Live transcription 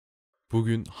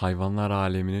Bugün hayvanlar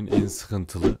aleminin en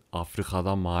sıkıntılı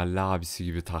Afrika'da mahalle abisi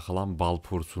gibi takılan bal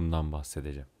porsuğundan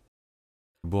bahsedeceğim.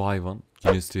 Bu hayvan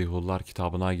Guinness Rekorlar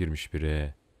kitabına girmiş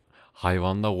biri.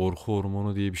 Hayvanda korku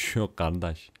hormonu diye bir şey yok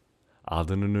kardeş.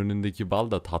 Adının önündeki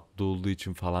bal da tatlı olduğu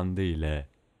için falan değil he.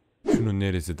 Şunun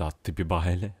neresi tatlı bir bak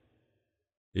hele.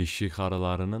 Eşek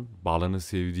arılarının balını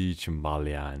sevdiği için bal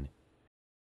yani.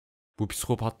 Bu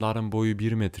psikopatların boyu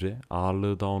 1 metre,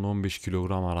 ağırlığı da 10-15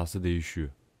 kilogram arası değişiyor.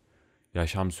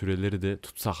 Yaşam süreleri de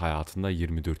tutsak hayatında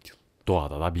 24 yıl.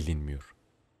 Doğada da bilinmiyor.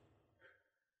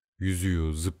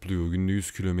 Yüzüyor, zıplıyor, günde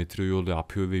 100 kilometre yol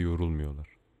yapıyor ve yorulmuyorlar.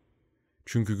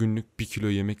 Çünkü günlük 1 kilo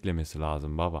yemek yemesi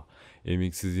lazım baba.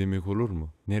 Emeksiz yemek olur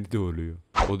mu? Nerede oluyor?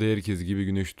 O da herkes gibi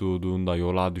güneş doğduğunda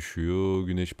yola düşüyor,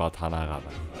 güneş batana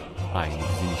kadar. Aynı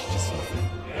bizim işçi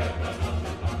sınıfı.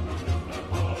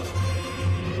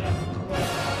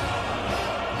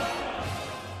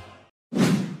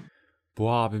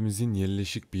 Bu abimizin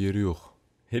yerleşik bir yeri yok.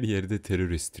 Her yerde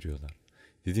terör estiriyorlar.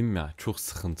 Dedim ya, çok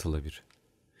sıkıntılı bir.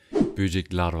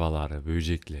 Böcek larvaları,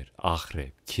 böcekler,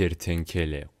 akrep,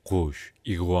 kertenkele, kuş,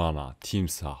 iguana,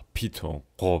 timsah, piton,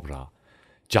 kobra.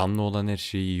 Canlı olan her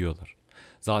şeyi yiyorlar.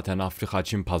 Zaten Afrika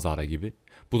Çin pazarı gibi.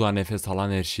 Bu da nefes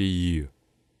alan her şeyi yiyor.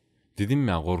 Dedim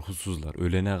ya, korkusuzlar.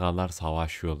 Ölene kadar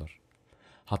savaşıyorlar.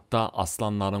 Hatta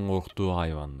aslanların korktuğu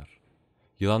hayvanlar.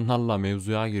 Yılanlarla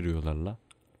mevzuya giriyorlar la.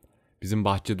 Bizim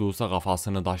bahçede olsa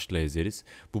kafasını taşla ezeriz.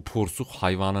 Bu porsuk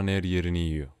hayvanın her yerini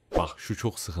yiyor. Bak şu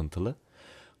çok sıkıntılı.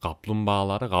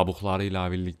 Kaplumbağaları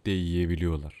kabuklarıyla birlikte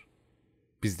yiyebiliyorlar.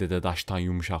 Bizde de taştan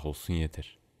yumuşak olsun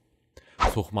yeter.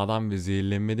 Sokmadan ve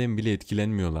zehirlenmeden bile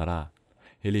etkilenmiyorlar ha.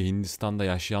 Hele Hindistan'da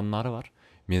yaşayanları var.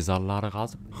 Mezarları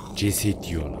kazıp ceset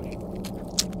yiyorlar.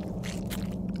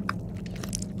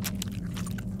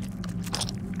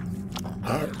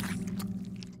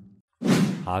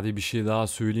 Hadi bir şey daha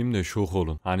söyleyeyim de şok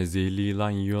olun. Hani zehirli yılan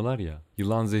yiyorlar ya.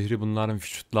 Yılan zehri bunların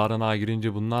vücutlarına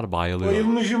girince bunlar bayılıyor.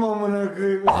 Bayılmışım amına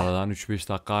koyayım. Aradan 3-5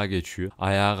 dakika geçiyor.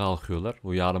 Ayağa kalkıyorlar.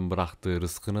 O yarım bıraktığı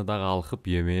rızkını da kalkıp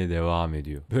yemeye devam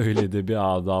ediyor. Böyle de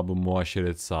bir adab-ı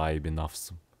muaşeret sahibi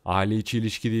nafsım. Aile içi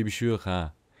ilişki diye bir şey yok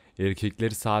ha. Erkekler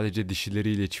sadece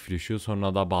dişileriyle çiftleşiyor,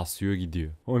 sonra da basıyor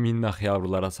gidiyor. O minnak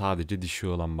yavrulara sadece dişi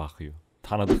olan bakıyor.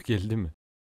 Tanıdık geldi mi?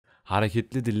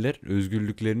 Hareketli diller,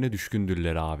 özgürlüklerine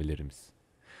düşkündürler abilerimiz.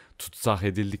 Tutsak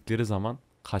edildikleri zaman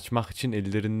kaçmak için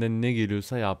ellerinden ne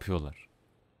geliyorsa yapıyorlar.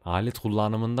 Alet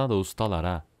kullanımında da ustalar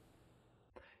ha.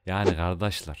 Yani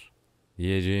kardeşler,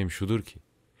 diyeceğim şudur ki,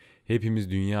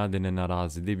 hepimiz dünya denen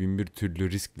arazide bin bir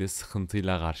türlü riskle,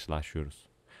 sıkıntıyla karşılaşıyoruz.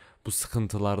 Bu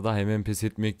sıkıntılarda hemen pes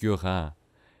etmek yok ha.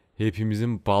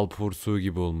 Hepimizin bal porsuğu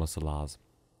gibi olması lazım.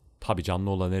 Tabi canlı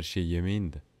olan her şeyi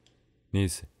yemeyin de.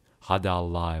 Neyse, hadi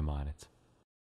Allah'a emanet.